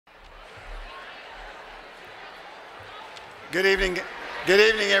Good evening,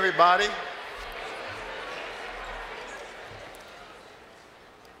 everybody.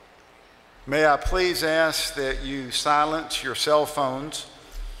 May I please ask that you silence your cell phones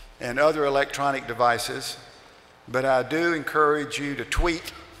and other electronic devices, but I do encourage you to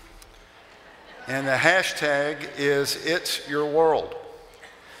tweet, and the hashtag is It's Your World.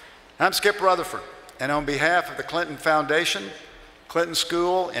 I'm Skip Rutherford, and on behalf of the Clinton Foundation, Clinton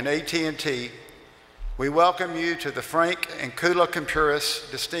School, and AT&T, we welcome you to the Frank and Kula Kumpuris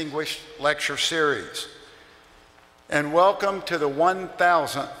Distinguished Lecture Series, and welcome to the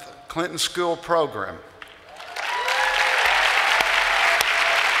 1000th Clinton School program.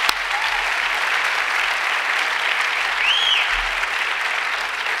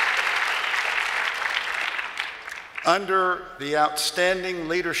 Under the outstanding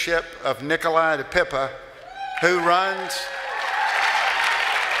leadership of Nikolai DePippa, who runs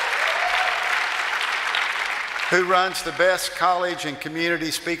the best college and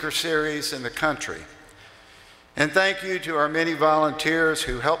community speaker series in the country. And thank you to our many volunteers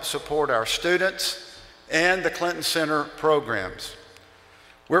who help support our students and the Clinton Center programs.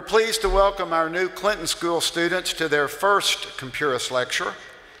 We're pleased to welcome our new Clinton School students to their first Kumpuris lecture,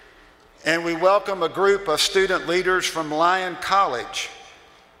 and we welcome a group of student leaders from Lyon College,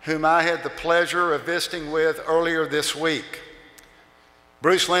 whom I had the pleasure of visiting with earlier this week.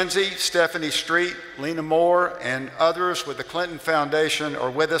 Bruce Lindsay, Stephanie Street, Lena Moore, and others with the Clinton Foundation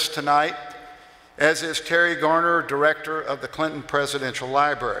are with us tonight, as is Terry Garner, Director of the Clinton Presidential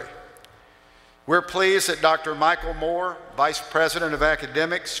Library. We're pleased that Dr. Michael Moore, Vice President of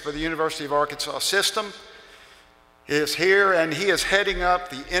Academics for the University of Arkansas System, is here, and he is heading up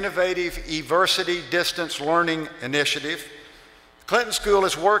the innovative eVersity Distance Learning Initiative. Clinton School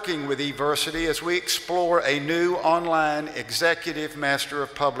is working with eVersity as we explore a new online Executive Master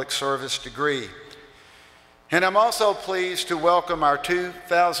of Public Service degree. And I'm also pleased to welcome our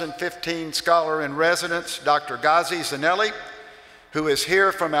 2015 Scholar in Residence, Dr. Ghazi Zanelli, who is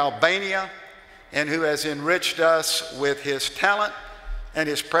here from Albania and who has enriched us with his talent and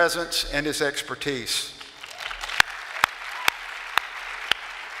his presence and his expertise.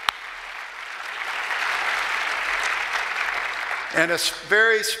 And a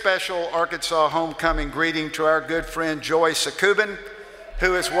very special Arkansas homecoming greeting to our good friend Joy Sakubin,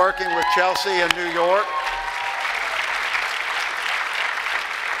 who is working with Chelsea in New York.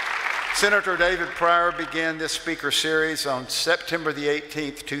 Senator David Pryor began this speaker series on September the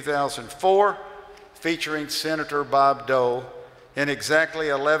 18th, 2004, featuring Senator Bob Dole. And exactly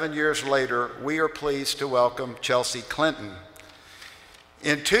 11 years later, we are pleased to welcome Chelsea Clinton.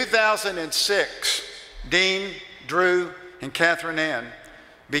 In 2006, Dean, Drew, and Catherine Ann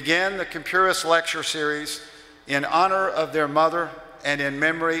began the Kumpuris Lecture Series in honor of their mother and in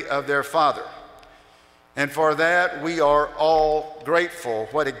memory of their father. And for that, we are all grateful.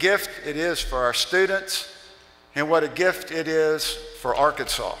 What a gift it is for our students, and what a gift it is for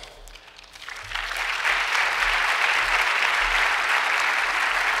Arkansas.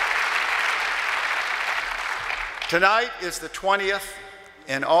 Tonight is the 20th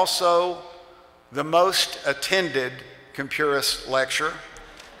and also the most attended Kumpuris lecture,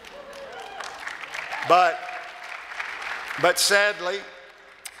 but sadly,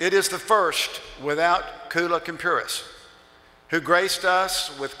 it is the first without Kula Kumpuris, who graced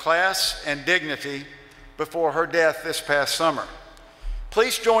us with class and dignity before her death this past summer.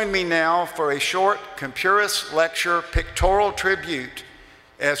 Please join me now for a short Kumpuris lecture pictorial tribute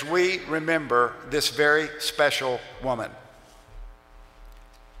as we remember this very special woman.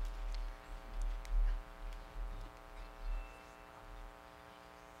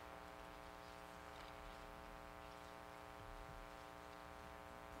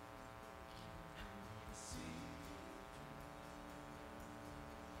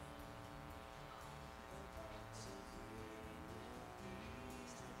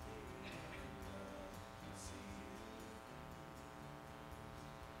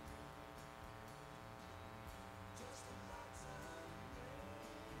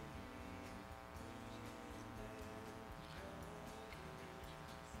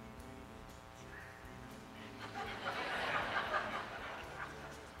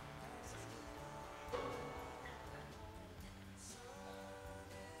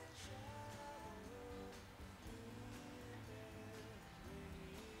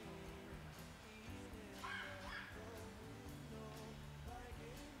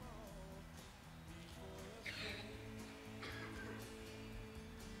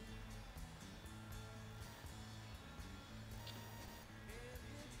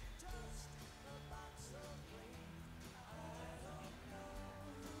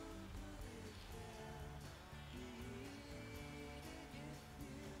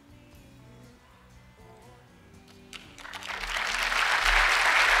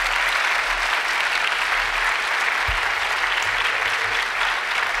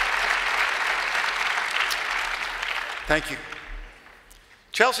 Thank you.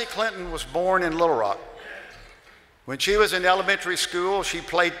 Chelsea Clinton was born in Little Rock. When she was in elementary school, she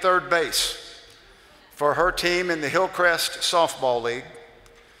played third base for her team in the Hillcrest Softball League,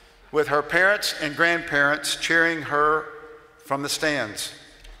 with her parents and grandparents cheering her from the stands.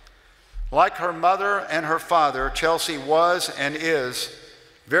 Like her mother and her father, Chelsea was and is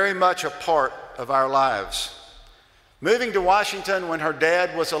very much a part of our lives. Moving to Washington when her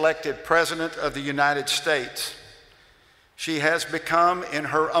dad was elected President of the United States, she has become, in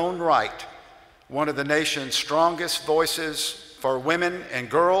her own right, one of the nation's strongest voices for women and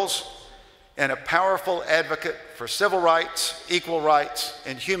girls, and a powerful advocate for civil rights, equal rights,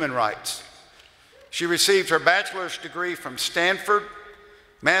 and human rights. She received her bachelor's degree from Stanford,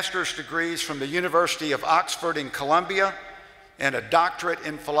 master's degrees from the University of Oxford in Columbia, and a doctorate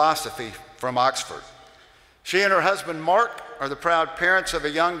in philosophy from Oxford. She and her husband, Mark, are the proud parents of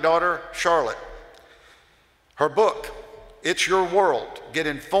a young daughter, Charlotte. Her book, It's Your World, Get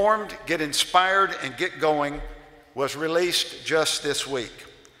Informed, Get Inspired, and Get Going, was released just this week.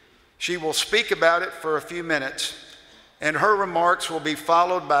 She will speak about it for a few minutes, and her remarks will be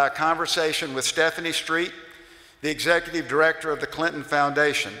followed by a conversation with Stephanie Street, the executive director of the Clinton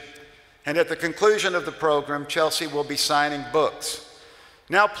Foundation. And at the conclusion of the program, Chelsea will be signing books.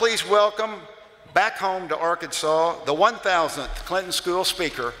 Now please welcome back home to Arkansas, the 1000th Clinton School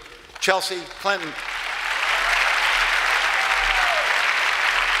Speaker, Chelsea Clinton.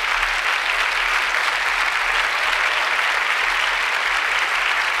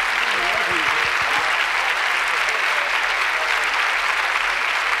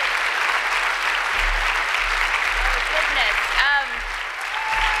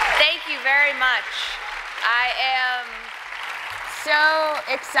 I am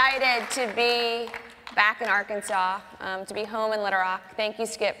so excited to be back in Arkansas, to be home in Little Rock. Thank you,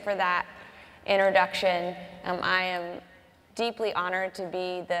 Skip, for that introduction. I am deeply honored to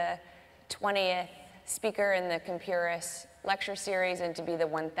be the 20th speaker in the Kumpuris lecture series and to be the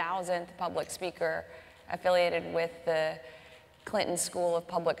 1000th public speaker affiliated with the Clinton School of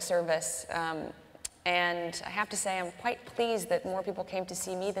Public Service. And I have to say, I'm quite pleased that more people came to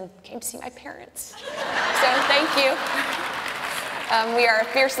see me than came to see my parents. So thank you. We are a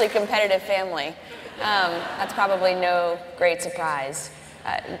fiercely competitive family. That's probably no great surprise.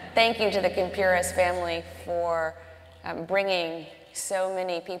 Thank you to the Kumpuris family for bringing so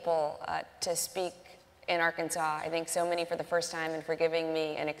many people to speak in Arkansas. I think so many for the first time, and for giving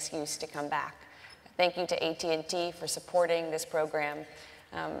me an excuse to come back. Thank you to AT&T for supporting this program.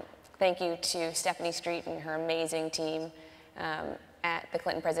 Thank you to Stephanie Street and her amazing team at the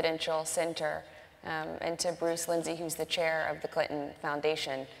Clinton Presidential Center, and to Bruce Lindsay, who's the chair of the Clinton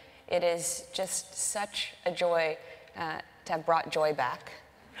Foundation. It is just such a joy to have brought joy back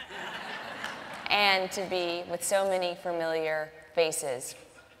and to be with so many familiar faces.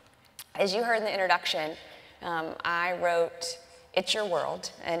 As you heard in the introduction, I wrote It's Your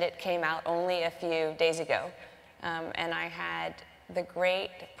World, and it came out only a few days ago. And I had the great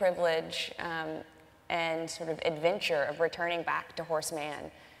privilege and sort of adventure of returning back to Horace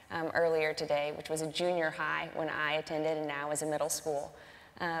Mann earlier today, which was a junior high when I attended, and now is a middle school.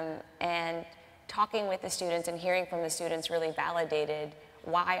 And talking with the students and hearing from the students really validated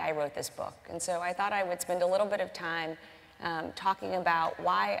why I wrote this book. And so I thought I would spend a little bit of time talking about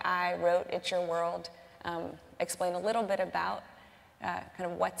why I wrote It's Your World, explain a little bit about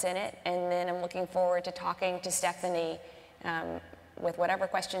kind of what's in it, and then I'm looking forward to talking to Stephanie with whatever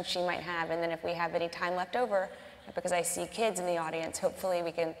questions she might have, and then if we have any time left over, because I see kids in the audience, hopefully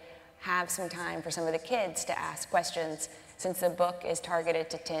we can have some time for some of the kids to ask questions, since the book is targeted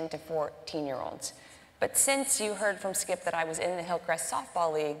to 10 to 14-year-olds. But since you heard from Skip that I was in the Hillcrest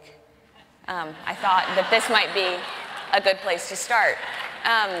Softball League, I thought that this might be a good place to start.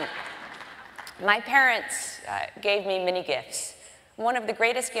 My parents gave me many gifts. One of the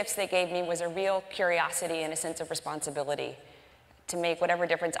greatest gifts they gave me was a real curiosity and a sense of responsibility to make whatever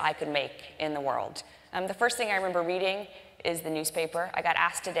difference I could make in the world. The first thing I remember reading is the newspaper. I got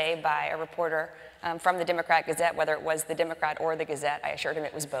asked today by a reporter from the Democrat-Gazette whether it was the Democrat or the Gazette. I assured him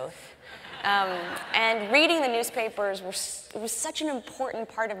it was both. And reading the newspapers was such an important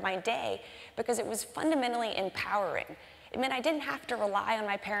part of my day because it was fundamentally empowering. It meant I didn't have to rely on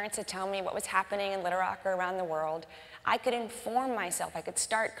my parents to tell me what was happening in Little Rock or around the world. I could inform myself. I could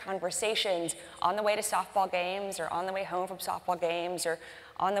start conversations on the way to softball games, or on the way home from softball games, or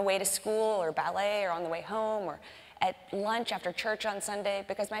on the way to school or ballet, or on the way home, or at lunch after church on Sunday,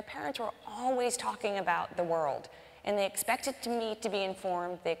 because my parents were always talking about the world. And they expected me to be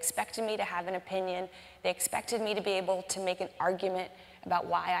informed. They expected me to have an opinion. They expected me to be able to make an argument about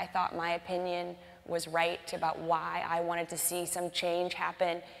why I thought my opinion was right about why I wanted to see some change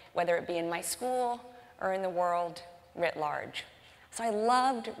happen, whether it be in my school or in the world writ large. So I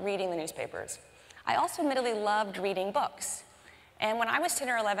loved reading the newspapers. I also admittedly loved reading books. And when I was 10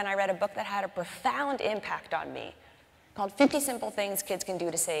 or 11, I read a book that had a profound impact on me called 50 Simple Things Kids Can Do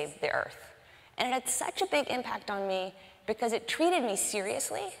to Save the Earth. And it had such a big impact on me because it treated me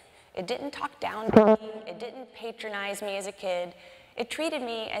seriously. It didn't talk down to me. It didn't patronize me as a kid. It treated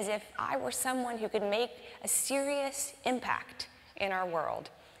me as if I were someone who could make a serious impact in our world.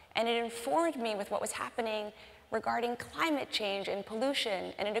 And it informed me with what was happening regarding climate change and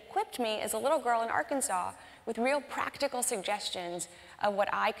pollution. And it equipped me as a little girl in Arkansas with real practical suggestions of what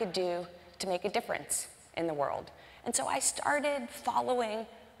I could do to make a difference in the world. And so I started following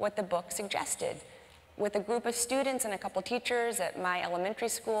what the book suggested. With a group of students and a couple teachers at my elementary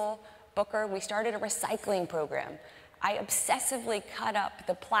school, Booker, we started a recycling program. I obsessively cut up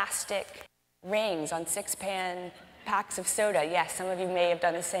the plastic rings on 6-pan packs of soda. Yes, some of you may have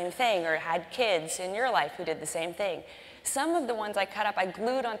done the same thing or had kids in your life who did the same thing. Some of the ones I cut up, I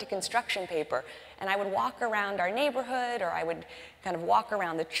glued onto construction paper, and I would walk around our neighborhood, or I would kind of walk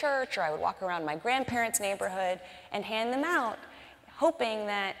around the church, or I would walk around my grandparents' neighborhood and hand them out, hoping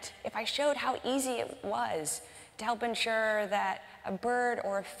that if I showed how easy it was to help ensure that a bird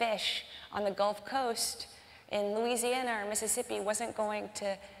or a fish on the Gulf Coast in Louisiana or Mississippi wasn't going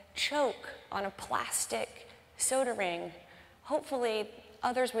to choke on a plastic soda ring, hopefully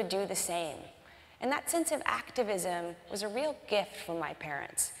others would do the same. And that sense of activism was a real gift from my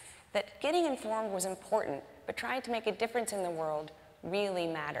parents, that getting informed was important, but trying to make a difference in the world really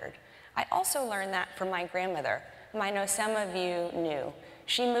mattered. I also learned that from my grandmother, whom I know some of you knew.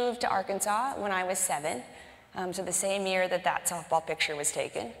 She moved to Arkansas when I was 7, so the same year that that softball picture was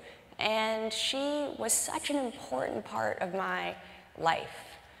taken. And she was such an important part of my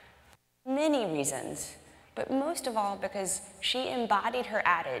life. Many reasons, but most of all because she embodied her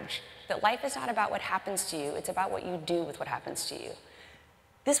adage that life is not about what happens to you, it's about what you do with what happens to you.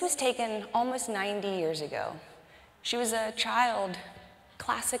 This was taken almost 90 years ago. She was a child,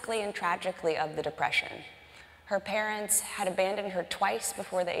 classically and tragically, of the Depression. Her parents had abandoned her twice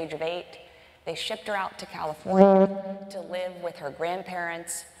before the age of 8. They shipped her out to California to live with her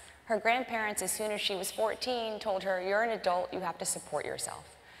grandparents. Her grandparents, as soon as she was 14, told her, "You're an adult, you have to support yourself."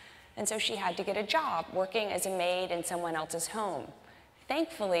 And so she had to get a job working as a maid in someone else's home.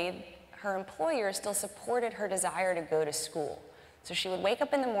 Thankfully, her employer still supported her desire to go to school. So she would wake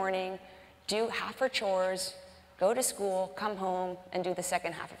up in the morning, do half her chores, go to school, come home, and do the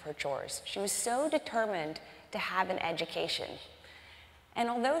second half of her chores. She was so determined to have an education. And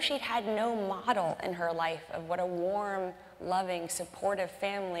although she'd had no model in her life of what a warm, loving, supportive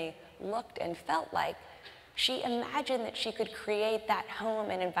family looked and felt like, she imagined that she could create that home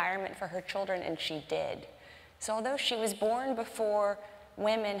and environment for her children, and she did. So although she was born before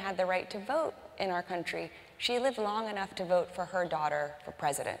women had the right to vote in our country, she lived long enough to vote for her daughter for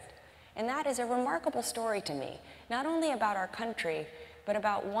president. And that is a remarkable story to me, not only about our country, but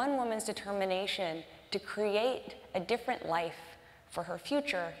about one woman's determination to create a different life for her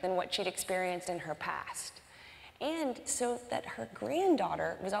future than what she'd experienced in her past. And so that her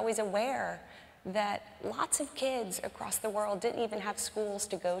granddaughter was always aware that lots of kids across the world didn't even have schools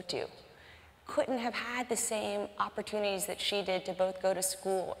to go to, couldn't have had the same opportunities that she did to both go to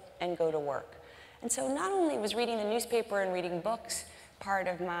school and go to work. And so not only was reading the newspaper and reading books part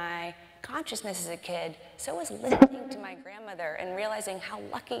of my consciousness as a kid, so was listening to my grandmother and realizing how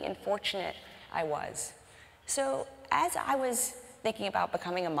lucky and fortunate I was. So as I was thinking about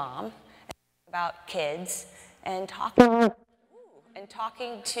becoming a mom, about kids, and talking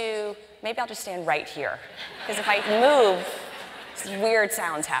to, maybe I'll just stand right here, because if I move, weird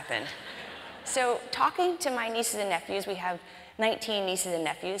sounds happen. So talking to my nieces and nephews, we have 19 nieces and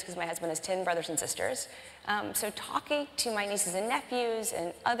nephews, because my husband has 10 brothers and sisters. So talking to my nieces and nephews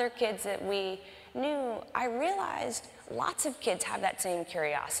and other kids that we knew, I realized lots of kids have that same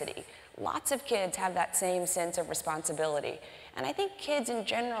curiosity. Lots of kids have that same sense of responsibility. And I think kids in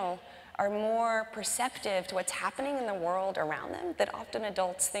general are more perceptive to what's happening in the world around them than often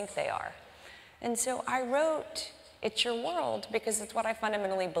adults think they are. And so I wrote It's Your World because it's what I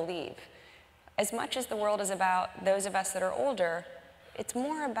fundamentally believe. As much as the world is about those of us that are older, it's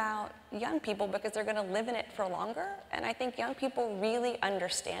more about young people because they're going to live in it for longer, and I think young people really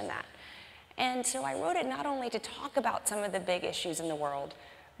understand that. And so I wrote it not only to talk about some of the big issues in the world,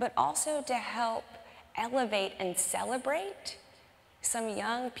 but also to help elevate and celebrate some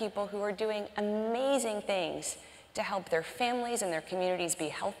young people who are doing amazing things to help their families and their communities be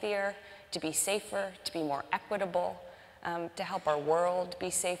healthier, to be safer, to be more equitable. to help our world be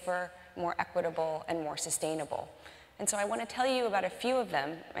safer, more equitable, and more sustainable. And so I want to tell you about a few of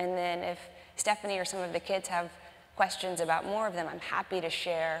them, and then if Stephanie or some of the kids have questions about more of them, I'm happy to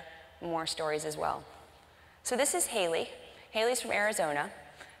share more stories as well. So this is Haley. Haley's from Arizona.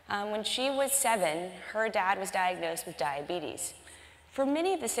 When she was 7, her dad was diagnosed with diabetes for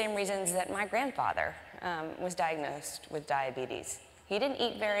many of the same reasons that my grandfather was diagnosed with diabetes. He didn't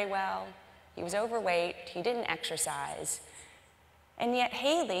eat very well, he was overweight, he didn't exercise, and yet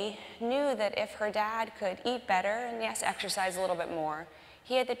Haley knew that if her dad could eat better and yes, exercise a little bit more,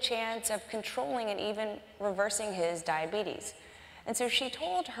 he had the chance of controlling and even reversing his diabetes. And so she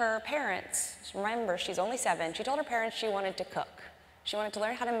told her parents, remember she's only 7, she told her parents she wanted to cook. She wanted to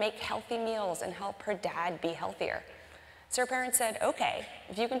learn how to make healthy meals and help her dad be healthier. So her parents said, okay,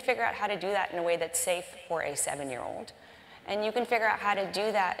 if you can figure out how to do that in a way that's safe for a 7-year-old, and you can figure out how to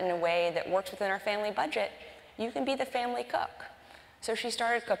do that in a way that works within our family budget, you can be the family cook. So she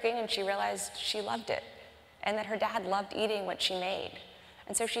started cooking and she realized she loved it and that her dad loved eating what she made.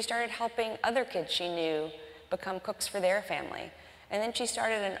 And so she started helping other kids she knew become cooks for their family. And then she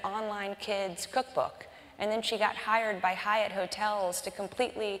started an online kids cookbook. And then she got hired by Hyatt hotels to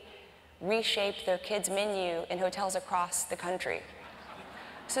completely reshape their kids' menu in hotels across the country.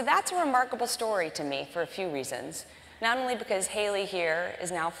 So that's a remarkable story to me for a few reasons. Not only because Haley here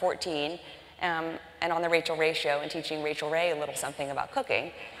is now 14 and on the Rachel Ray Show and teaching Rachel Ray a little something about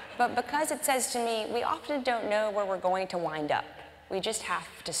cooking, but because it says to me, we often don't know where we're going to wind up. We just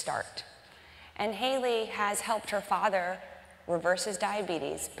have to start. And Haley has helped her father reverse his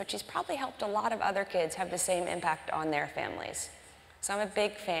diabetes, but she's probably helped a lot of other kids have the same impact on their families. So I'm a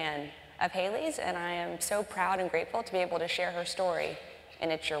big fan of Haley's, and I am so proud and grateful to be able to share her story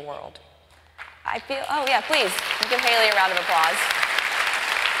in It's Your World. I feel, oh yeah, please, give Haley a round of applause.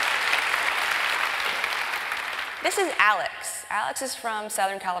 This is Alex. Alex is from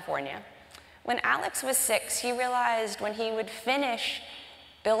Southern California. When Alex was 6, he realized when he would finish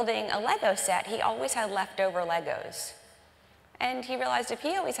building a Lego set, he always had leftover Legos. And he realized if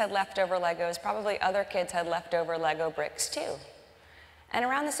he always had leftover Legos, probably other kids had leftover Lego bricks too. And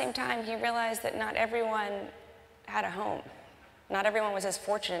around the same time, he realized that not everyone had a home. Not everyone was as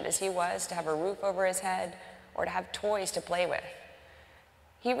fortunate as he was to have a roof over his head or to have toys to play with.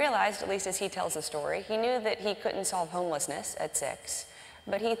 He realized, at least as he tells the story, he knew that he couldn't solve homelessness at 6,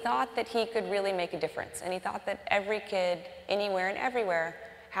 but he thought that he could really make a difference. And he thought that every kid, anywhere and everywhere,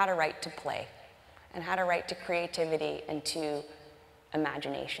 had a right to play and had a right to creativity and to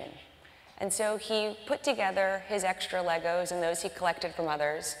imagination. And so he put together his extra Legos and those he collected from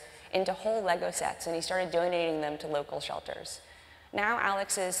others into whole Lego sets, and he started donating them to local shelters. Now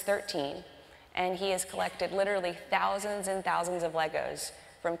Alex is 13, and he has collected literally thousands and thousands of Legos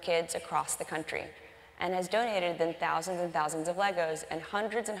from kids across the country, and has donated them thousands and thousands of Legos and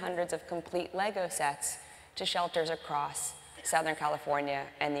hundreds of complete Lego sets to shelters across Southern California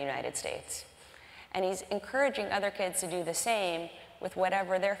and the United States. And he's encouraging other kids to do the same with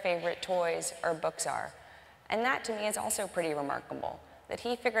whatever their favorite toys or books are. And that to me is also pretty remarkable, that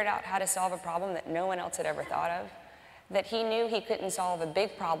he figured out how to solve a problem that no one else had ever thought of, that he knew he couldn't solve a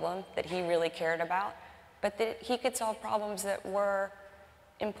big problem that he really cared about, but that he could solve problems that were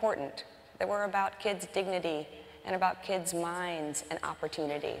important, that were about kids' dignity and about kids' minds and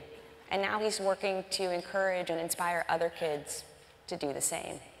opportunity. And now he's working to encourage and inspire other kids to do the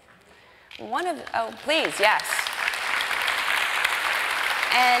same. Oh, please, yes.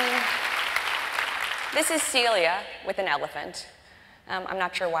 And this is Celia with an elephant. I'm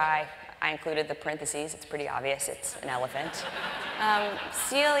not sure why I included the parentheses. It's pretty obvious it's an elephant.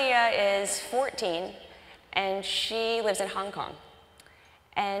 Celia is 14, and she lives in Hong Kong.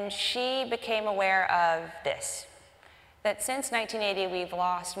 And she became aware of this, that since 1980, we've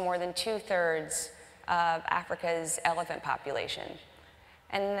lost more than 2/3 of Africa's elephant population.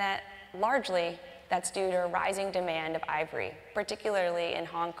 And that largely, that's due to a rising demand of ivory, particularly in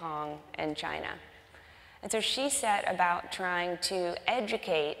Hong Kong and China. And so she set about trying to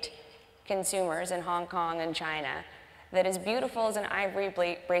educate consumers in Hong Kong and China that as beautiful as an ivory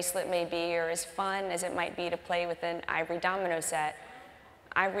bracelet may be, or as fun as it might be to play with an ivory domino set,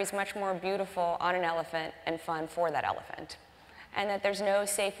 ivory is much more beautiful on an elephant and fun for that elephant. And that there's no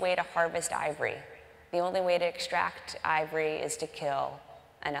safe way to harvest ivory. The only way to extract ivory is to kill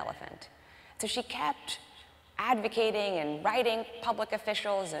an elephant. So she kept advocating and writing public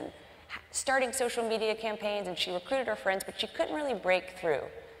officials and starting social media campaigns, and she recruited her friends, but she couldn't really break through.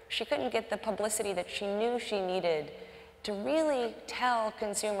 She couldn't get the publicity that she knew she needed to really tell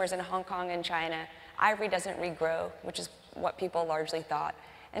consumers in Hong Kong and China, ivory doesn't regrow, which is what people largely thought.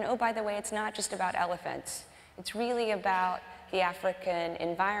 And oh, by the way, it's not just about elephants. It's really about the African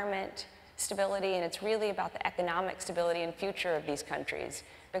environment stability, and it's really about the economic stability and future of these countries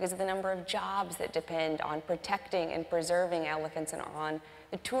because of the number of jobs that depend on protecting and preserving elephants and on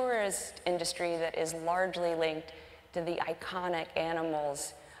the tourist industry that is largely linked to the iconic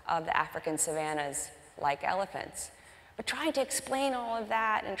animals of the African savannas like elephants. But trying to explain all of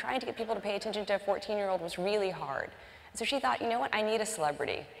that and trying to get people to pay attention to a 14-year-old was really hard. And so she thought, you know what, I need a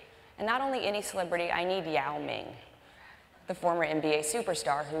celebrity. And not only any celebrity, I need Yao Ming, the former NBA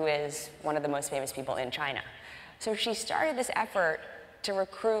superstar who is one of the most famous people in China. So she started this effort to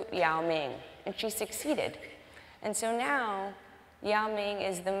recruit Yao Ming, and she succeeded. And so now, Yao Ming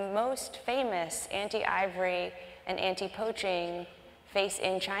is the most famous anti-ivory and anti-poaching face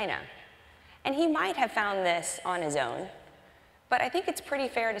in China. And he might have found this on his own, but I think it's pretty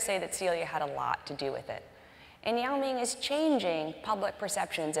fair to say that Celia had a lot to do with it. And Yao Ming is changing public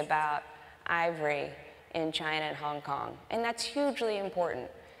perceptions about ivory in China and Hong Kong. And that's hugely important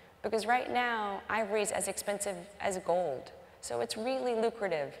because right now, ivory is as expensive as gold. So it's really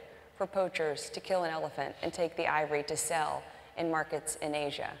lucrative for poachers to kill an elephant and take the ivory to sell in markets in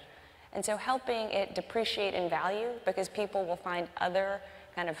Asia. And so helping it depreciate in value because people will find other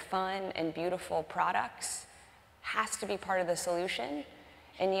kind of fun and beautiful products has to be part of the solution.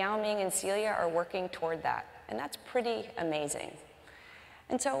 And Yao Ming and Celia are working toward that. And that's pretty amazing.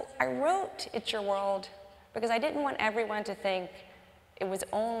 And so I wrote It's Your World because I didn't want everyone to think it was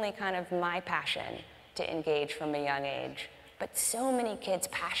only kind of my passion to engage from a young age, but so many kids'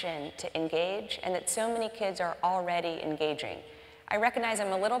 passion to engage and that so many kids are already engaging. I recognize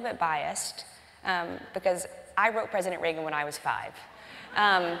I'm a little bit biased because I wrote President Reagan when I was 5.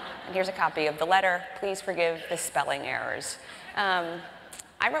 And here's a copy of the letter. Please forgive the spelling errors. I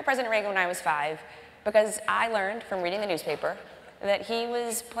wrote President Reagan when I was 5 because I learned from reading the newspaper that he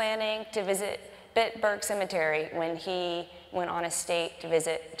was planning to visit Bitburg Cemetery when he went on a state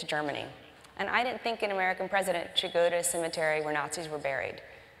visit to Germany. And I didn't think an American president should go to a cemetery where Nazis were buried.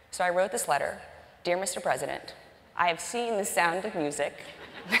 So I wrote this letter, Dear Mr. President, I have seen The Sound of Music.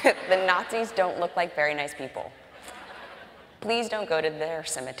 The Nazis don't look like very nice people. Please don't go to their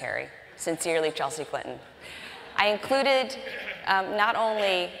cemetery. Sincerely, Chelsea Clinton. I included not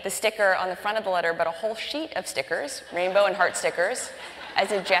only the sticker on the front of the letter, but a whole sheet of stickers, rainbow and heart stickers,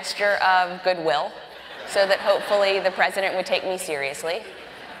 as a gesture of goodwill, so that hopefully the president would take me seriously.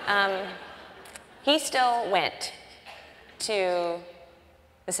 He still went to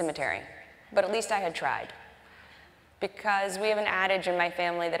the cemetery, but at least I had tried. Because we have an adage in my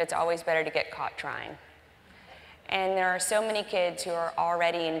family that it's always better to get caught trying. And there are so many kids who are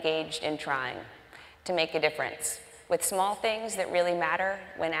already engaged in trying to make a difference with small things that really matter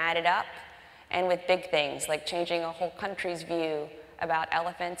when added up and with big things like changing a whole country's view about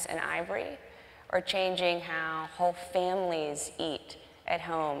elephants and ivory or changing how whole families eat at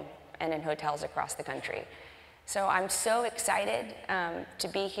home and in hotels across the country. So I'm so excited to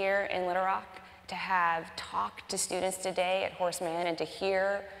be here in Little Rock, to have talked to students today at Horseman and to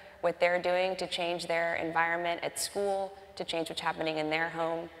hear what they're doing to change their environment at school, to change what's happening in their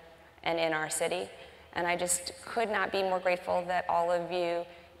home and in our city. And I just could not be more grateful that all of you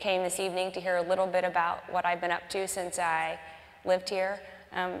came this evening to hear a little bit about what I've been up to since I lived here,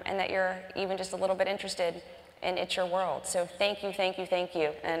 and that you're even just a little bit interested in It's Your World. So thank you, thank you, thank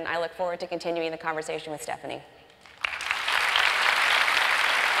you. And I look forward to continuing the conversation with Stephanie.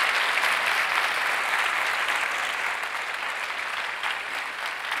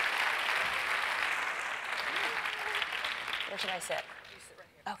 Where should I sit? You sit right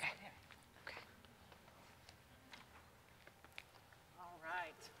here. Okay. Okay. All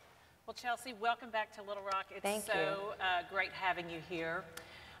right. Well, Chelsea, welcome back to Little Rock. It's Thank so great having you here.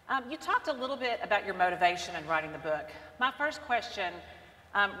 You talked a little bit about your motivation in writing the book. My first question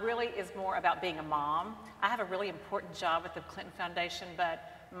really is more about being a mom. I have a really important job at the Clinton Foundation,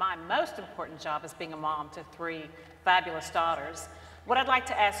 but my most important job is being a mom to 3 fabulous daughters. What I'd like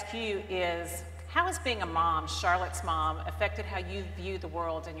to ask you is, how has being a mom, Charlotte's mom, affected how you view the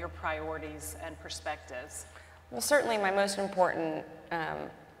world and your priorities and perspectives? Well, certainly my most important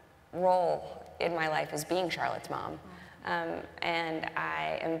role in my life is being Charlotte's mom. And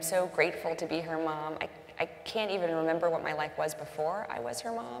I am so grateful to be her mom. I can't even remember what my life was before I was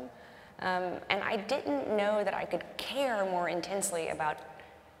her mom. And I didn't know that I could care more intensely about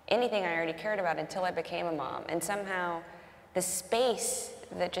anything I already cared about until I became a mom. And somehow the space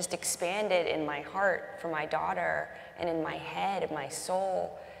that just expanded in my heart for my daughter and in my head and my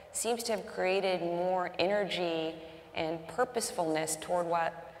soul seems to have created more energy and purposefulness toward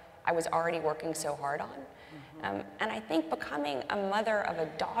what I was already working so hard on. And I think becoming a mother of a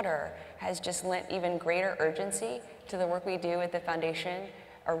daughter has just lent even greater urgency to the work we do at the foundation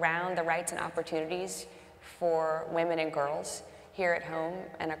around the rights and opportunities for women and girls here at home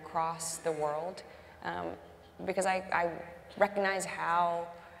and across the world, because I recognize how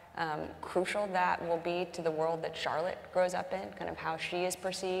crucial that will be to the world that Charlotte grows up in, kind of how she is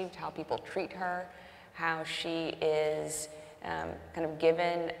perceived, how people treat her, how she is kind of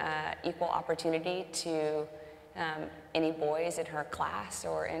given equal opportunity to any boys in her class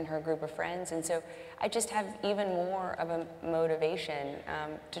or in her group of friends. And so I just have even more of a motivation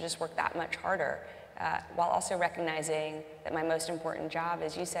to just work that much harder, while also recognizing that my most important job,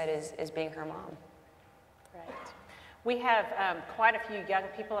 as you said, is being her mom. Right. We have quite a few young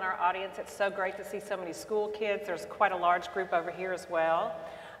people in our audience. It's so great to see so many school kids. There's quite a large group over here as well.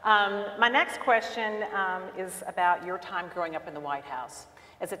 My next question is about your time growing up in the White House.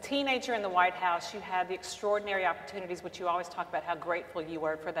 As a teenager in the White House, you had the extraordinary opportunities, which you always talk about how grateful you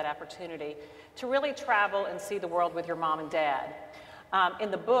were for that opportunity, to really travel and see the world with your mom and dad.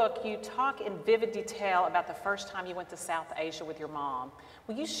 In the book, you talk in vivid detail about the first time you went to South Asia with your mom.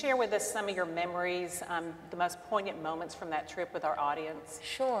 Will you share with us some of your memories, the most poignant moments from that trip with our audience?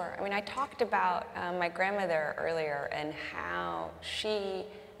 Sure. I mean, I talked about my grandmother earlier and how she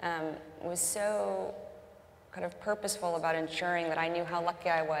was so kind of purposeful about ensuring that I knew how lucky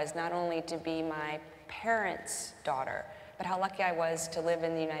I was not only to be my parents' daughter, but how lucky I was to live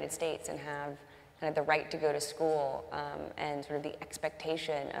in the United States and have kind of the right to go to school, and sort of the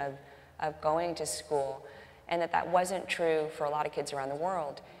expectation of going to school, and that wasn't true for a lot of kids around the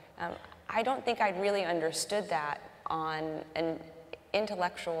world. I don't think I'd really understood that on an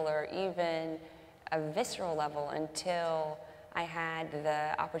intellectual or even a visceral level until I had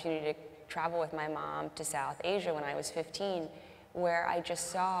the opportunity to travel with my mom to South Asia when I was 15, where I just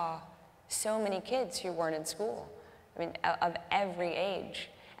saw so many kids who weren't in school, I mean, of every age.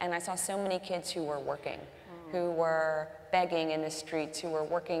 And I saw so many kids who were working, who were begging in the streets, who were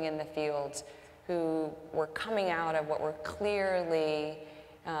working in the fields, who were coming out of what were clearly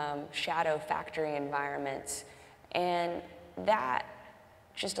shadow factory environments. And that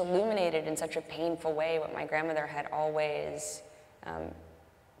just illuminated in such a painful way what my grandmother had always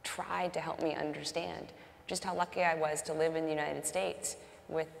tried to help me understand, just how lucky I was to live in the United States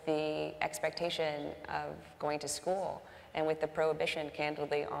with the expectation of going to school and with the prohibition,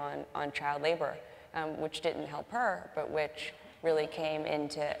 candidly, on child labor, which didn't help her, but which really came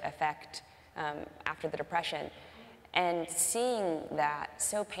into effect after the Depression. And seeing that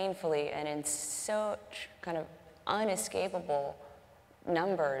so painfully and in such kind of unescapable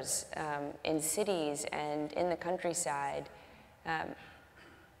numbers in cities and in the countryside,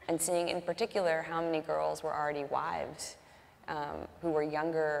 and seeing in particular how many girls were already wives who were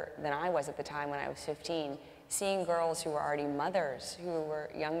younger than I was at the time when I was 15, seeing girls who were already mothers who were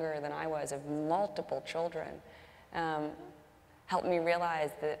younger than I was of multiple children, helped me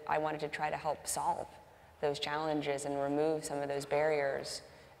realize that I wanted to try to help solve those challenges and remove some of those barriers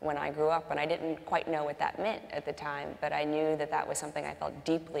when I grew up. And I didn't quite know what that meant at the time, but I knew that that was something I felt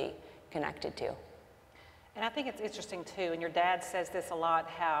deeply connected to. And I think it's interesting too, and your dad says this a lot,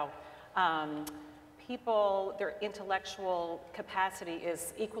 how people, their intellectual capacity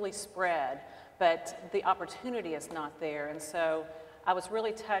is equally spread, but the opportunity is not there. And so I was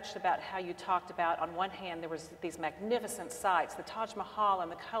really touched about how you talked about, on one hand, there was these magnificent sights, the Taj Mahal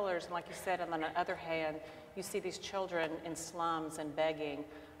and the colors, and like you said, and on the other hand, you see these children in slums and begging,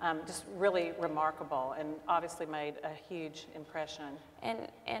 just really remarkable, and obviously made a huge impression.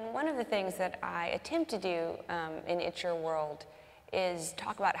 And one of the things that I attempt to do in It's Your World is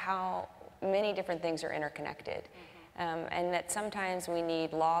talk about how many different things are interconnected, and that sometimes we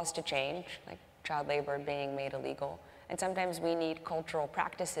need laws to change, like child labor being made illegal, and sometimes we need cultural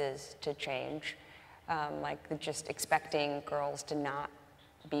practices to change, like just expecting girls to not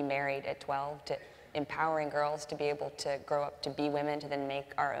be married at 12, to empowering girls to be able to grow up to be women, to then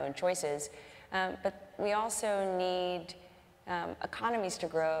make our own choices. But we also need economies to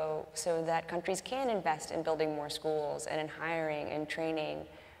grow so that countries can invest in building more schools and in hiring and training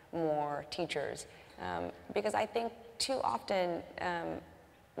more teachers. Because I think too often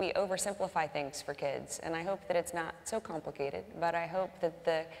we oversimplify things for kids, and I hope that it's not so complicated, but I hope that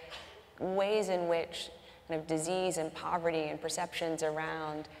the ways in which kind of disease and poverty and perceptions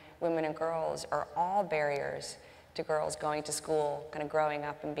around women and girls are all barriers to girls going to school, kind of growing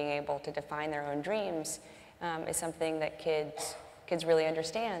up and being able to define their own dreams, is something that kids really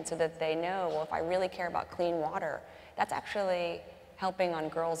understand, so that they know, well, if I really care about clean water, that's actually helping on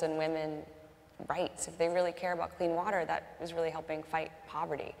girls and women rights. If they really care about clean water, that is really helping fight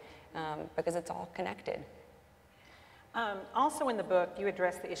poverty, because it's all connected. Also in the book, you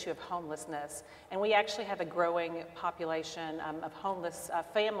address the issue of homelessness, and we actually have a growing population of homeless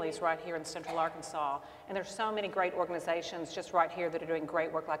families right here in Central Arkansas, and there's so many great organizations just right here that are doing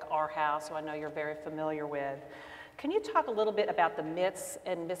great work, like Our House, who I know you're very familiar with. Can you talk a little bit about the myths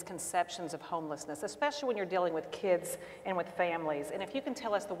and misconceptions of homelessness, especially when you're dealing with kids and with families, and if you can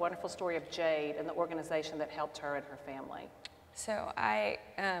tell us the wonderful story of Jade and the organization that helped her and her family. So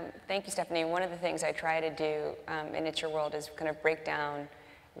thank you, Stephanie. One of the things I try to do in It's Your World is kind of break down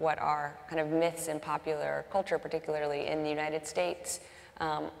what are kind of myths in popular culture, particularly in the United States,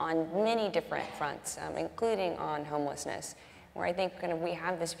 on many different fronts, including on homelessness, where I think kind of we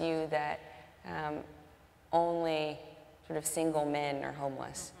have this view that only sort of single men are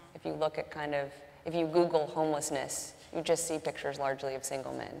homeless. If you look at if you Google homelessness, you just see pictures largely of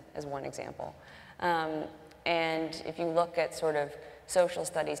single men, as one example. And if you look at sort of social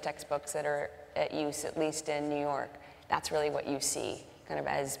studies textbooks that are at use, at least in New York, that's really what you see, kind of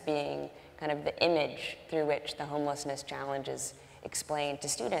as being kind of the image through which the homelessness challenge is explained to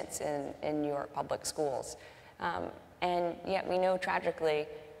students in New York public schools. And yet we know tragically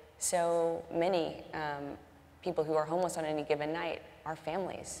so many people who are homeless on any given night are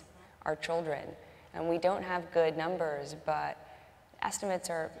families, are children. And we don't have good numbers, but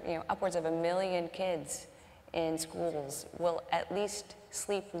estimates are upwards of 1 million kids in schools will at least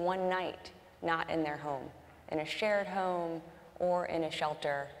sleep one night not in their home, in a shared home or in a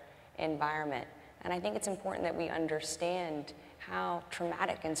shelter environment. And I think it's important that we understand how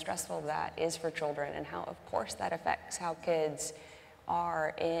traumatic and stressful that is for children, and how, of course, that affects how kids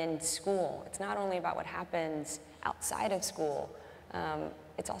are in school. It's not only about what happens outside of school,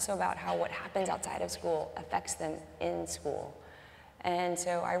 it's also about how what happens outside of school affects them in school. And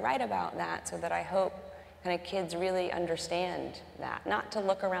so I write about that so that I hope kind of kids really understand that, not to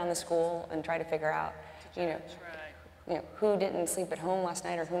look around the school and try to figure out, who didn't sleep at home last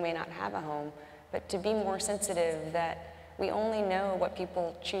night or who may not have a home, but to be more sensitive that we only know what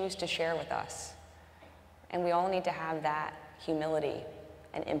people choose to share with us. And we all need to have that humility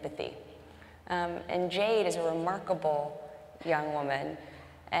and empathy. And Jade is a remarkable young woman,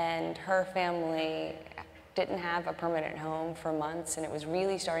 and her family didn't have a permanent home for months, and it was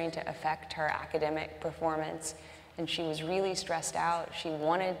really starting to affect her academic performance. And she was really stressed out. She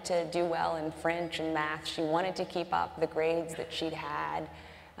wanted to do well in French and math. She wanted to keep up the grades that she'd had,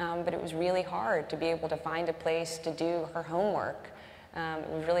 but it was really hard to be able to find a place to do her homework. It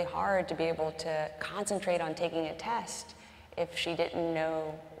was really hard to be able to concentrate on taking a test if she didn't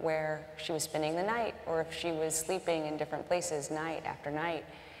know where she was spending the night, or if she was sleeping in different places night after night.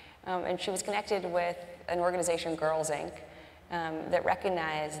 And she was connected with an organization, Girls Inc., that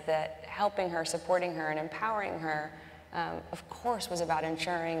recognized that helping her, supporting her, and empowering her, of course, was about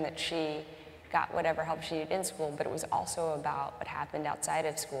ensuring that she got whatever help she needed in school, but it was also about what happened outside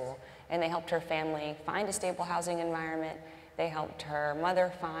of school. And they helped her family find a stable housing environment. They helped her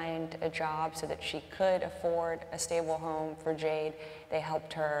mother find a job so that she could afford a stable home for Jade. They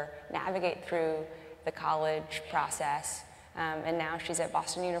helped her navigate through the college process, and now she's at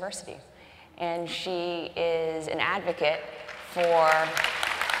Boston University. And she is an advocate for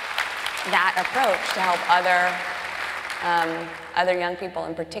that approach to help other young people,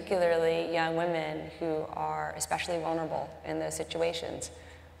 and particularly young women who are especially vulnerable in those situations.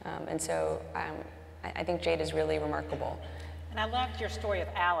 And so I think Jade is really remarkable. And I loved your story of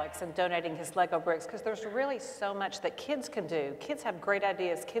Alex and donating his Lego bricks, because there's really so much that kids can do. Kids have great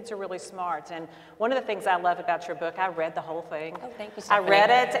ideas. Kids are really smart. And one of the things I love about your book, I read the whole thing. Oh, thank you, Stephanie. I read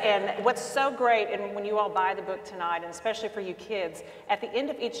it, and what's so great, and when you all buy the book tonight, and especially for you kids, at the end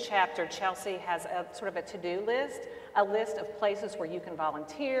of each chapter, Chelsea has a sort of a to-do list, a list of places where you can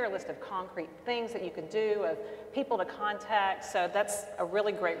volunteer, a list of concrete things that you can do, of people to contact. So that's a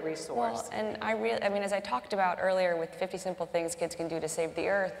really great resource. Well, and I mean, as I talked about earlier with 50 simple things kids can do to save the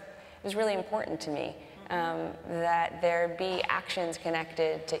earth, it was really important to me that there be actions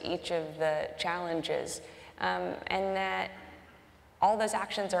connected to each of the challenges, and that all those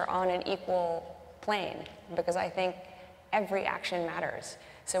actions are on an equal plane, because I think every action matters.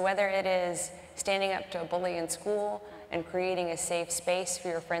 So whether it is standing up to a bully in school and creating a safe space for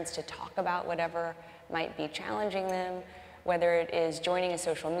your friends to talk about whatever might be challenging them, whether it is joining a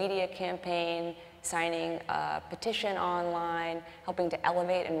social media campaign, signing a petition online, helping to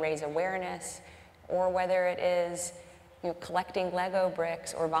elevate and raise awareness, or whether it is collecting Lego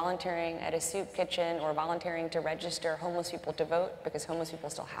bricks, or volunteering at a soup kitchen, or volunteering to register homeless people to vote, because homeless people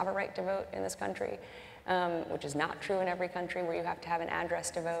still have a right to vote in this country, which is not true in every country where you have to have an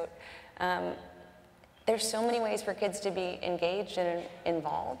address to vote. there's so many ways for kids to be engaged and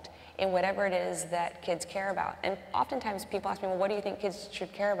involved in whatever it is that kids care about. And oftentimes people ask me, well, what do you think kids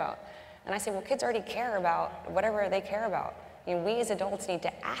should care about? And I say, well, kids already care about whatever they care about. You know, we as adults need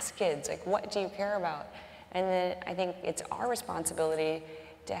to ask kids, like, what do you care about? And then I think it's our responsibility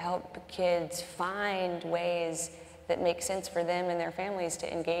to help kids find ways that make sense for them and their families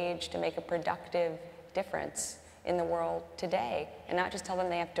to engage, to make a productive difference in the world today, and not just tell them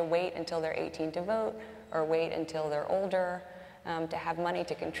they have to wait until they're 18 to vote or wait until they're older to have money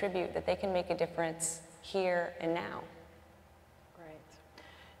to contribute, that they can make a difference here and now. Great.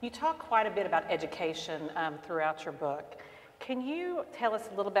 You talk quite a bit about education throughout your book. Can you tell us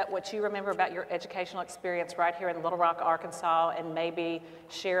a little bit what you remember about your educational experience right here in Little Rock, Arkansas, and maybe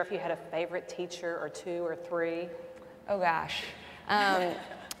share if you had a favorite teacher or two or three? Oh gosh.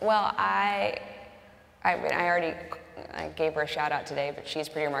 Well, I gave her a shout out today, but she's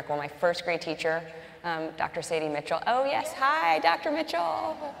pretty remarkable. My first grade teacher, Dr. Sadie Mitchell. Oh yes, hi, Dr.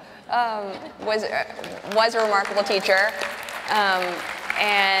 Mitchell. Was a remarkable teacher,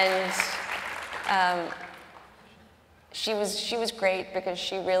 and she was great because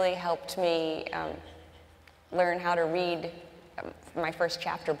she really helped me learn how to read my first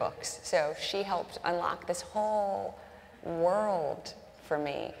chapter books. So she helped unlock this whole world for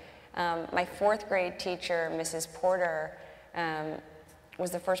me. My fourth grade teacher, Mrs. Porter, was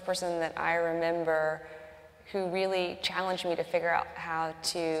the first person that I remember who really challenged me to figure out how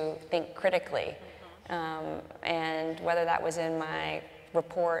to think critically. And whether that was in my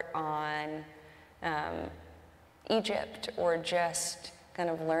report on Egypt or just kind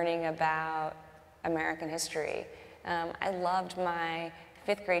of learning about American history. I loved my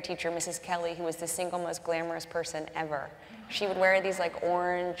fifth grade teacher, Mrs. Kelly, who was the single most glamorous person ever. She would wear these like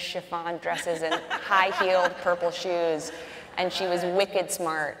orange chiffon dresses and high-heeled purple shoes, and she was wicked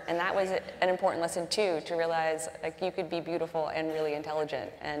smart. And that was an important lesson too, to realize like you could be beautiful and really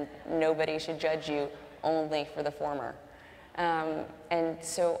intelligent, and nobody should judge you only for the former. And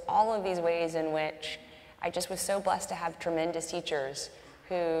so all of these ways in which I just was so blessed to have tremendous teachers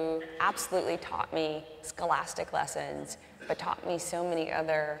who absolutely taught me scholastic lessons, but taught me so many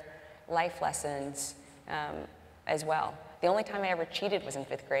other life lessons as well. The only time I ever cheated was in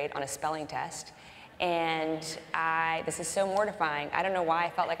fifth grade on a spelling test. And this is so mortifying. I don't know why I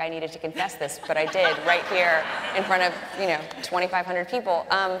felt like I needed to confess this, but I did right here in front of 2,500 people.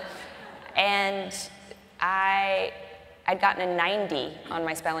 And I'd gotten a 90 on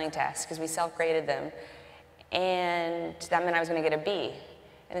my spelling test because we self-graded them. And that meant I was going to get a B.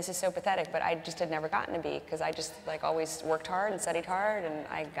 And this is so pathetic, but I just had never gotten a B because I just like always worked hard and studied hard, and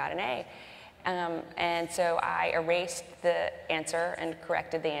I got an A. And so I erased the answer and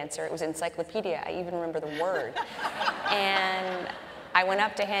corrected the answer. It was encyclopedia. I even remember the word. And I went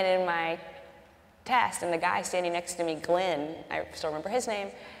up to hand in my test, and the guy standing next to me, Glenn, I still remember his name,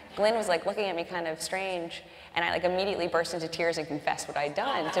 Glenn was like looking at me kind of strange, and I like immediately burst into tears and confessed what I'd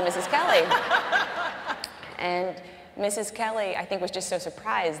done to Mrs. Kelly. And Mrs. Kelly, I think, was just so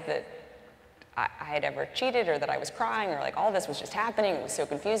surprised that I had ever cheated or that I was crying or like all this was just happening. It was so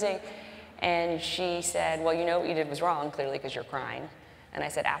confusing. And she said, well, you know what you did was wrong, clearly, because you're crying. And I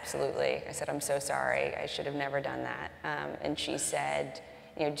said, absolutely. I said, I'm so sorry. I should have never done that. And she said,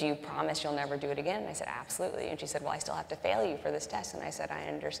 do you promise you'll never do it again? And I said, absolutely. And she said, well, I still have to fail you for this test. And I said, I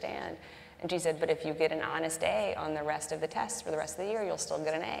understand. And she said, but if you get an honest A on the rest of the tests for the rest of the year, you'll still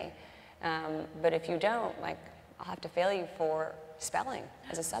get an A. But if you don't, like, I'll have to fail you for spelling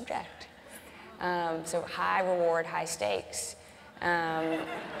as a subject. So high reward, high stakes.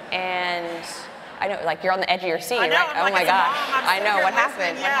 And I know, like, you're on the edge of your seat, know, right? Oh my gosh, I know, what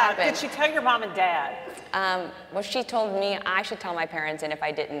happened? Yeah. What happened? Did she tell your mom and dad? Well, she told me I should tell my parents, and if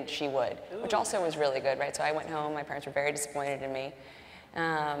I didn't, she would, Ooh. which also was really good, right? So I went home, my parents were very disappointed in me.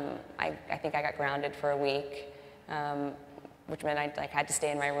 I think I got grounded for a week, which meant I had to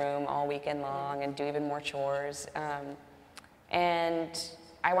stay in my room all weekend long and do even more chores. And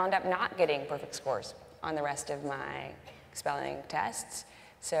I wound up not getting perfect scores on the rest of my spelling tests.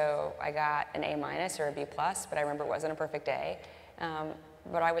 So I got an A- or a B+, but I remember it wasn't a perfect A.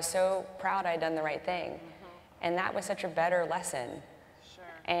 But I was so proud I'd done the right thing. And that was such a better lesson. Sure.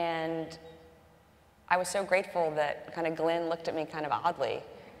 And I was so grateful that kind of Glenn looked at me kind of oddly,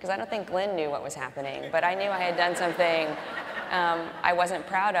 because I don't think Glenn knew what was happening, but I knew I had done something I wasn't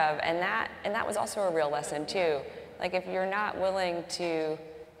proud of, and that was also a real lesson too. Like, if you're not willing to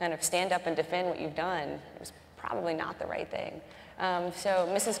kind of stand up and defend what you've done, it was probably not the right thing. So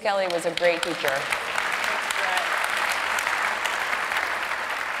Mrs. Kelly was a great teacher.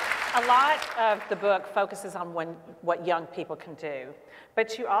 A lot of the book focuses on what young people can do,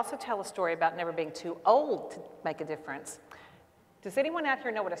 but you also tell a story about never being too old to make a difference. Does anyone out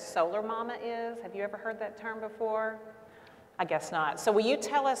here know what a solar mama is? Have you ever heard that term before? I guess not. So will you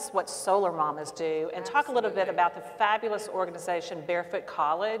tell us what solar mamas do and talk a little bit about the fabulous organization Barefoot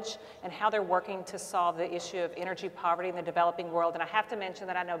College and how they're working to solve the issue of energy poverty in the developing world? And I have to mention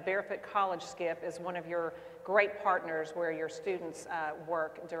that I know Barefoot College, Skip, is one of your great partners where your students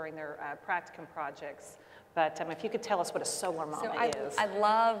work during their practicum projects. But if you could tell us what a solar mama is. I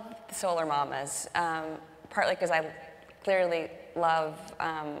love the solar mamas, partly because I clearly love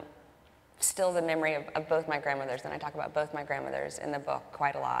still the memory of both my grandmothers, and I talk about both my grandmothers in the book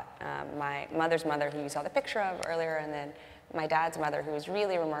quite a lot. My mother's mother, who you saw the picture of earlier, and then my dad's mother, who was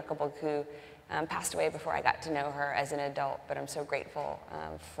really remarkable, who passed away before I got to know her as an adult, but I'm so grateful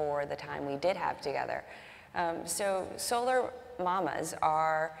for the time we did have together. So solar mamas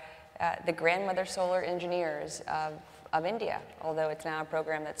are the grandmother solar engineers of India, although it's now a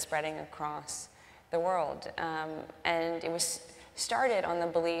program that's spreading across the world. And it was started on the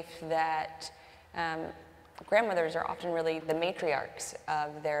belief that grandmothers are often really the matriarchs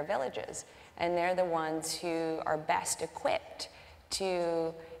of their villages, and they're the ones who are best equipped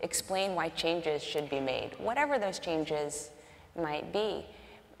to explain why changes should be made, whatever those changes might be.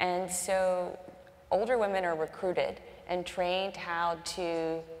 And so older women are recruited and trained how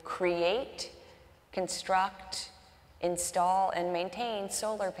to create, construct, install, and maintain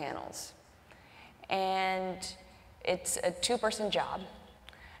solar panels. And it's a two-person job,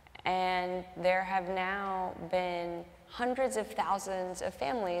 and there have now been hundreds of thousands of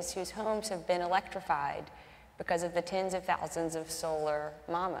families whose homes have been electrified because of the tens of thousands of solar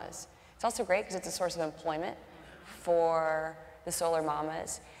mamas. It's also great because it's a source of employment for the solar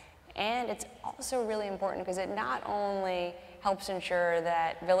mamas, and it's also really important because it not only helps ensure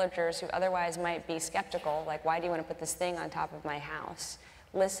that villagers who otherwise might be skeptical, like, why do you want to put this thing on top of my house,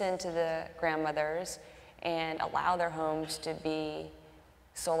 listen to the grandmothers and allow their homes to be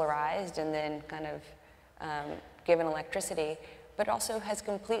solarized and then kind of given electricity, but also has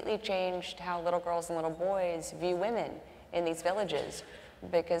completely changed how little girls and little boys view women in these villages,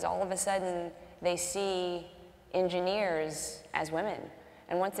 because all of a sudden they see engineers as women.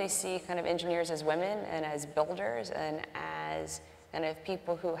 And once they see kind of engineers as women and as builders and as kind of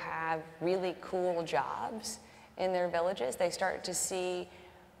people who have really cool jobs in their villages, they start to see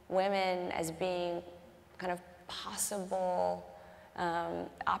women as being kind of possible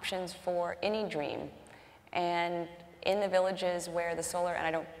options for any dream. And in the villages where the solar, and I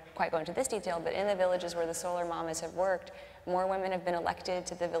don't quite go into this detail, but in the villages where the solar mamas have worked, more women have been elected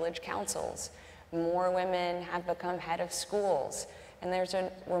to the village councils. More women have become head of schools. And there's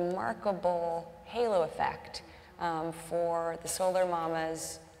a remarkable halo effect for the solar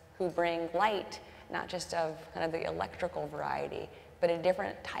mamas who bring light, not just of kind of the electrical variety, but a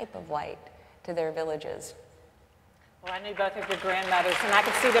different type of light to their villages. Well, I knew both of your grandmothers, and I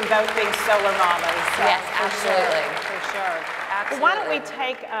could see them both being solar mamas. So Yes, absolutely. For sure. Absolutely. Well, why don't we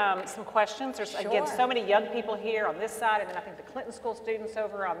take some questions? There's, again, so many young people here on this side, and then I think the Clinton School students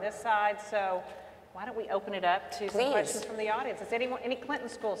over on this side. So why don't we open it up to some questions from the audience? Does any Clinton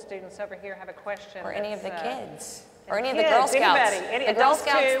School students over here have a question? Or any of the kids? Or any of the Girl Scouts? Anybody. The Girl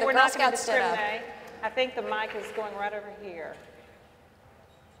Scouts, too. We're not going to stood up. discriminate. I think the mic is going right over here.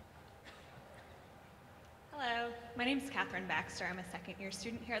 Hello, my name is Catherine Baxter. I'm a second-year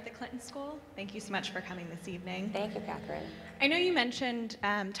student here at the Clinton School. Thank you so much for coming this evening. Thank you, Catherine. I know you mentioned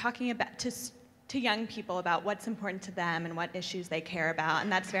talking about to young people about what's important to them and what issues they care about,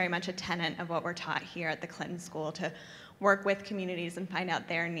 and that's very much a tenet of what we're taught here at the Clinton School, to work with communities and find out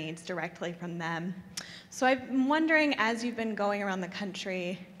their needs directly from them. So I'm wondering, as you've been going around the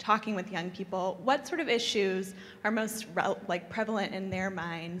country talking with young people, what sort of issues are most prevalent in their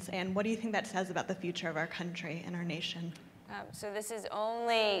minds, and what do you think that says about the future of our country and our nation? So this is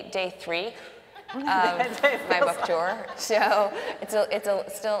only day 3 of my book tour, so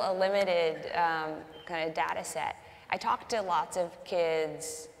it's still a limited kind of data set. I talked to lots of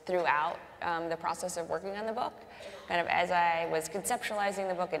kids throughout the process of working on the book, kind of as I was conceptualizing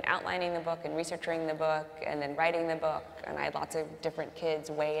the book and outlining the book and researching the book and then writing the book, and I had lots of different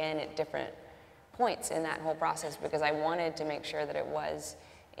kids weigh in at different points in that whole process because I wanted to make sure that it was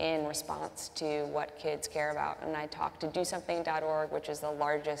in response to what kids care about. And I talked to DoSomething.org, which is the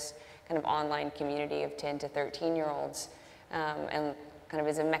largest kind of online community of 10 to 13-year-olds, and kind of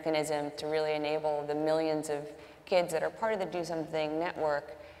as a mechanism to really enable the millions of kids that are part of the Do Something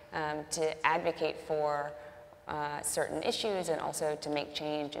network to advocate for certain issues and also to make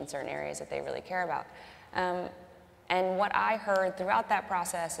change in certain areas that they really care about. And what I heard throughout that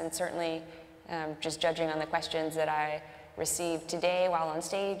process, and certainly just judging on the questions that I received today while on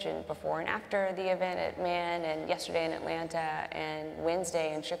stage and before and after the event at Man and yesterday in Atlanta and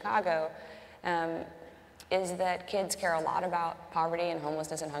Wednesday in Chicago, is that kids care a lot about poverty and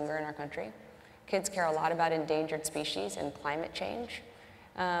homelessness and hunger in our country. Kids care a lot about endangered species and climate change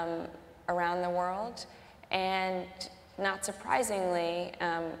around the world. And not surprisingly,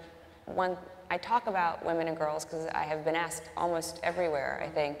 when I talk about women and girls, because I have been asked almost everywhere, I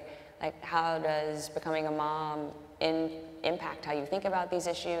think, like, how does becoming a mom impact how you think about these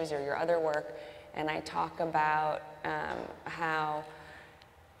issues or your other work? And I talk about how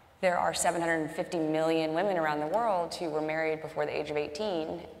there are 750 million women around the world who were married before the age of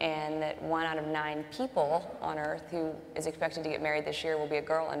 18, and that 1 out of 9 people on Earth who is expected to get married this year will be a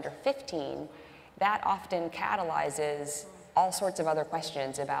girl under 15. That often catalyzes all sorts of other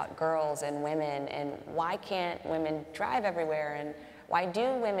questions about girls and women, and why can't women drive everywhere, and why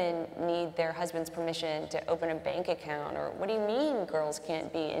do women need their husband's permission to open a bank account, or what do you mean girls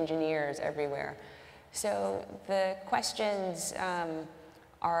can't be engineers everywhere? So the questions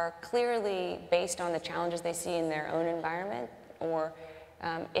are clearly based on the challenges they see in their own environment, or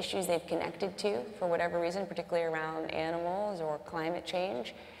issues they've connected to for whatever reason, particularly around animals or climate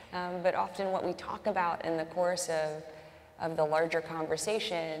change. But often what we talk about in the course of the larger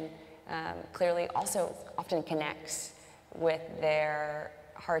conversation clearly also often connects with their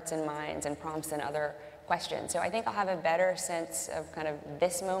hearts and minds and prompts and other questions. So I think I'll have a better sense of kind of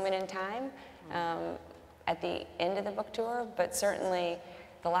this moment in time at the end of the book tour, but certainly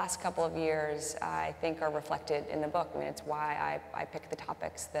the last couple of years I think are reflected in the book. I mean, it's why I picked the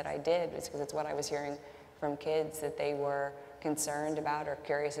topics that I did, it's because it's what I was hearing from kids that they were concerned about or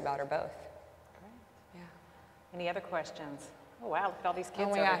curious about, or both. Great. Yeah. Any other questions? Oh wow, look at all these kids.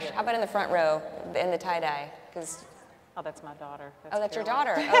 Oh my over gosh, here. how about in the front row, in the tie-dye? Oh, that's my daughter. Oh, that's your Caroline.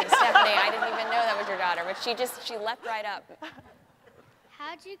 daughter. Oh, Stephanie, I didn't even know that was your daughter, but she leapt right up.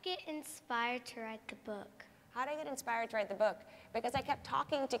 How'd you get inspired to write the book? How did I get inspired to write the book? Because I kept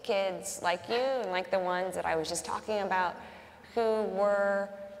talking to kids like you and like the ones that I was just talking about, who were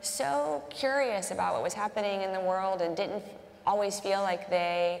so curious about what was happening in the world and didn't always feel like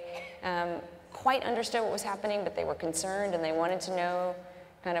they quite understood what was happening, but they were concerned and they wanted to know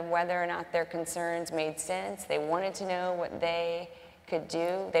kind of whether or not their concerns made sense. They wanted to know what they could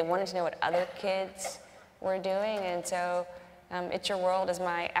do. They wanted to know what other kids were doing. And so It's Your World is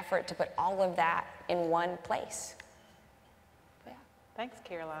my effort to put all of that in one place. Yeah. Thanks,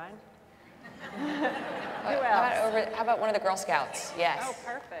 Caroline. How about one of the Girl Scouts? Yes. Oh,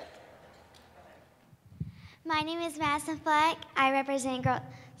 perfect. My name is Madison Fleck. I represent Girl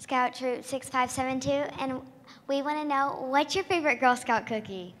Scout Troop 6572, and we want to know, what's your favorite Girl Scout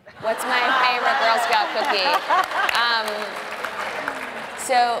cookie? What's my favorite Girl Scout cookie?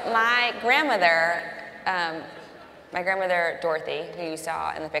 So my grandmother Dorothy, who you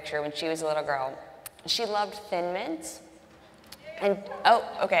saw in the picture when she was a little girl, she loved Thin Mints. And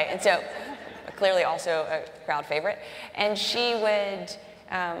so clearly also a crowd favorite. And she would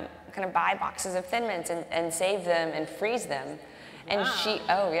kind of buy boxes of Thin Mints and save them and freeze them. And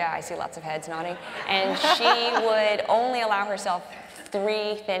oh yeah, I see lots of heads nodding. And she would only allow herself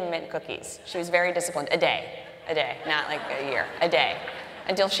 3 Thin Mint cookies. She was very disciplined, a day, not like a year, a day,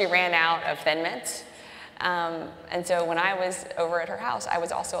 until she ran out of Thin Mints. And so when I was over at her house, I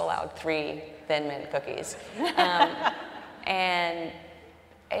was also allowed 3 Thin Mint cookies. And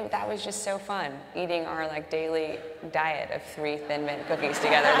that was just so fun, eating our daily diet of 3 Thin Mint cookies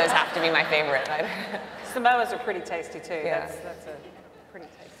together. Those have to be my favorite. Samoas are pretty tasty too. Yeah. That's a pretty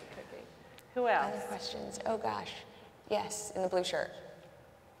tasty cookie. Who else? Other questions? Oh gosh. Yes, in the blue shirt.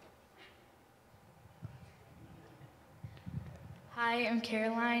 Hi, I'm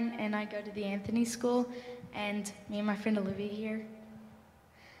Caroline, and I go to the Anthony School, and me and my friend Olivia here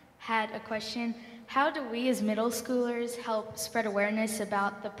had a question. How do we as middle schoolers help spread awareness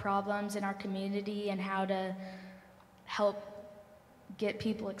about the problems in our community and how to help get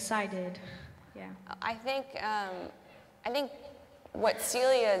people excited? Yeah. I think what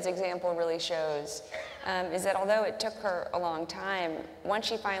Celia's example really shows is that although it took her a long time, once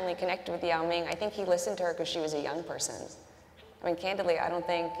she finally connected with Yao Ming, I think he listened to her because she was a young person. I mean, candidly, I don't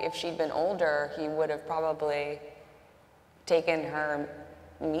think if she'd been older, he would have probably taken her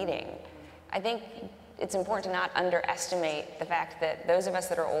meeting. I think it's important to not underestimate the fact that those of us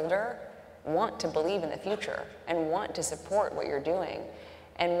that are older want to believe in the future and want to support what you're doing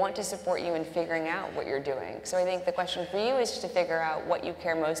and want to support you in figuring out what you're doing. So I think the question for you is to figure out what you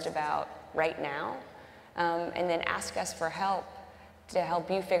care most about right now, and then ask us for help to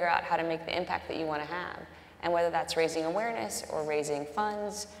help you figure out how to make the impact that you want to have. And whether that's raising awareness or raising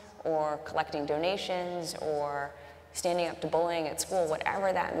funds or collecting donations or standing up to bullying at school,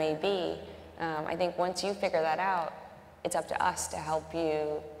 whatever that may be, I think once you figure that out, it's up to us to help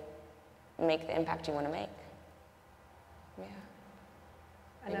you make the impact you want to make. Yeah.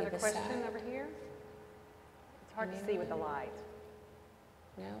 Another question over here? It's hard to see with the light.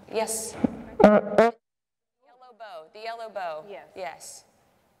 No? Yes. The yellow bow. The yellow bow. Yes. Yes.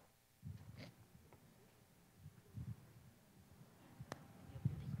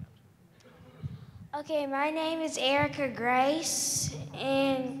 Okay, my name is Erica Grace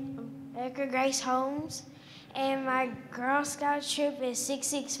Holmes, and my Girl Scout troop is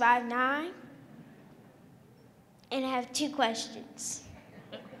 6659. And I have 2 questions.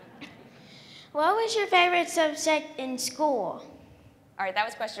 What was your favorite subject in school? All right, that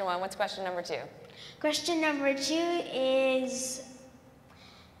was question 1. What's question number 2? Question number 2 is,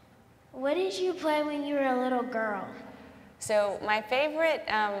 what did you play when you were a little girl? So my favorite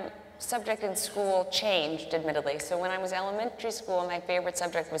subject in school changed, admittedly. So when I was elementary school, my favorite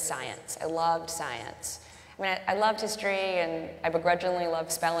subject was science. I loved science. I mean, I loved history, and I begrudgingly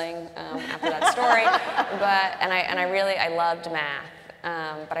loved spelling after that story. I loved math.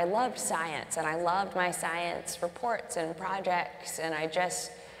 But I loved science, and I loved my science reports and projects, and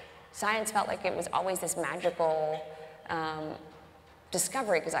science felt like it was always this magical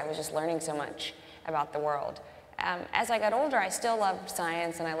discovery because I was just learning so much about the world. As I got older, I still loved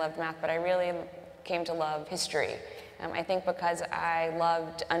science and I loved math, but I really came to love history. I think because I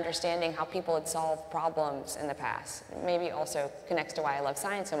loved understanding how people had solved problems in the past. Maybe also connects to why I love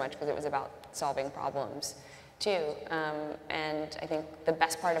science so much, because it was about solving problems too. And I think the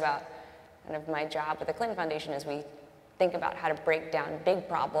best part about kind of my job with the Clinton Foundation is we think about how to break down big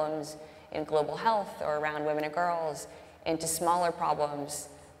problems in global health or around women and girls into smaller problems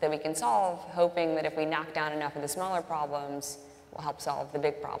that we can solve, hoping that if we knock down enough of the smaller problems, we'll help solve the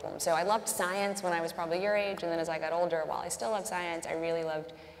big problems. So I loved science when I was probably your age, and then as I got older, while I still loved science, I really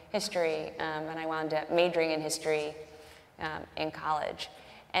loved history, and I wound up majoring in history in college.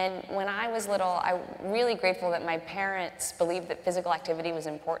 And when I was little, I'm really grateful that my parents believed that physical activity was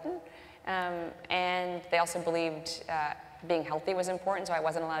important, and they also believed being healthy was important, so I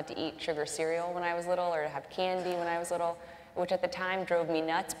wasn't allowed to eat sugar cereal when I was little or to have candy when I was little, which at the time drove me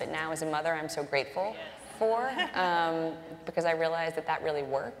nuts, but now as a mother I'm so grateful for, because I realized that that really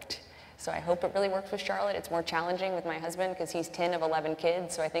worked. So I hope it really works with Charlotte. It's more challenging with my husband because he's 10 of 11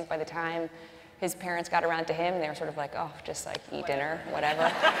 kids, so I think by the time his parents got around to him, they were sort of like, oh, just like eat dinner, whatever.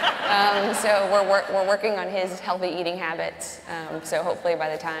 So we're working on his healthy eating habits, so hopefully by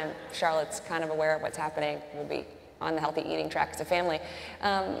the time Charlotte's kind of aware of what's happening, we'll be on the healthy eating track as a family.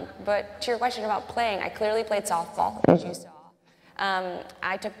 But to your question about playing, I clearly played softball, as you saw.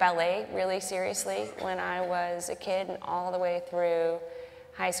 I took ballet really seriously when I was a kid and all the way through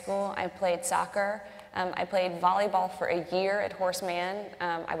high school. I played soccer. I played volleyball for a year at Horace Mann.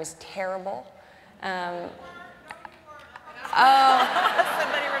 I was terrible. Somebody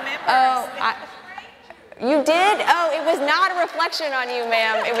remembers. Oh, you did? Oh, it was not a reflection on you,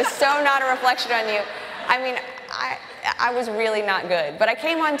 ma'am. It was so not a reflection on you. I mean, I was really not good, but I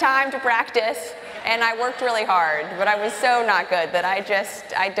came on time to practice. And I worked really hard, but I was so not good that I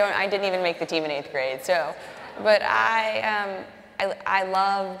didn't even make the team in 8th grade. So, but I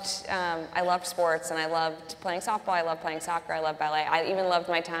loved sports, and I loved playing softball. I loved playing soccer. I loved ballet. I even loved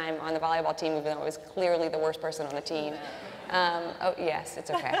my time on the volleyball team, even though I was clearly the worst person on the team. Oh yes,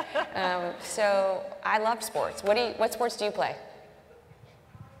 it's okay. So I loved sports. What sports do you play?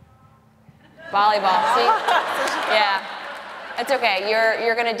 Volleyball. See? Yeah, it's okay.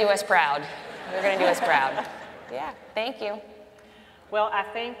 You're gonna do us proud. You're going to do us proud. Yeah, thank you. Well, I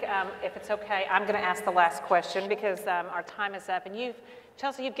think if it's okay, I'm going to ask the last question because our time is up. And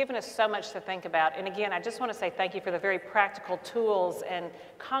Chelsea, you've given us so much to think about. And again, I just want to say thank you for the very practical tools and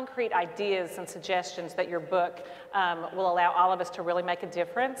concrete ideas and suggestions that your book will allow all of us to really make a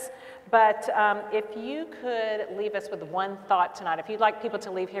difference. But if you could leave us with one thought tonight, if you'd like people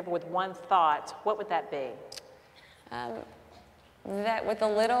to leave here with one thought, what would that be? That with a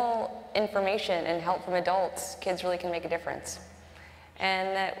little information and help from adults, kids really can make a difference.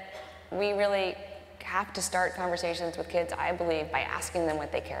 And that we really have to start conversations with kids, I believe, by asking them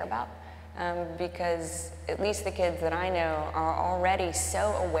what they care about. Because at least the kids that I know are already so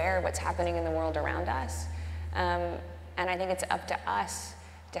aware of what's happening in the world around us. And I think it's up to us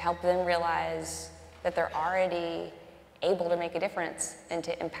to help them realize that they're already able to make a difference and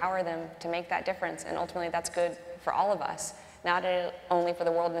to empower them to make that difference. And ultimately, that's good for all of us. Not only for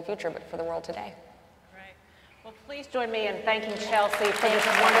the world in the future, but for the world today. Right. Well, please join me in thanking Chelsea for this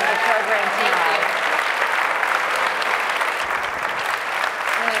wonderful program tonight.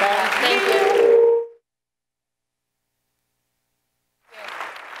 Thank you.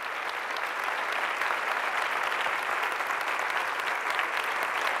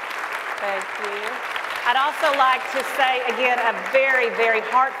 Thank you. I'd also like to say, again, a very, very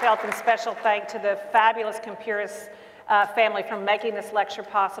heartfelt and special thank to the fabulous Kumpuris family for making this lecture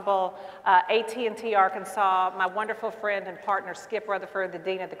possible. AT&T Arkansas, my wonderful friend and partner Skip Rutherford, the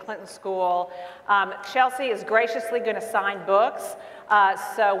dean of the Clinton School. Chelsea is graciously going to sign books,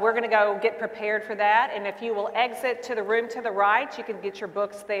 so we're going to go get prepared for that. And if you will exit to the room to the right, you can get your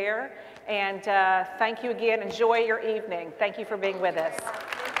books there. And thank you again. Enjoy your evening. Thank you for being with us.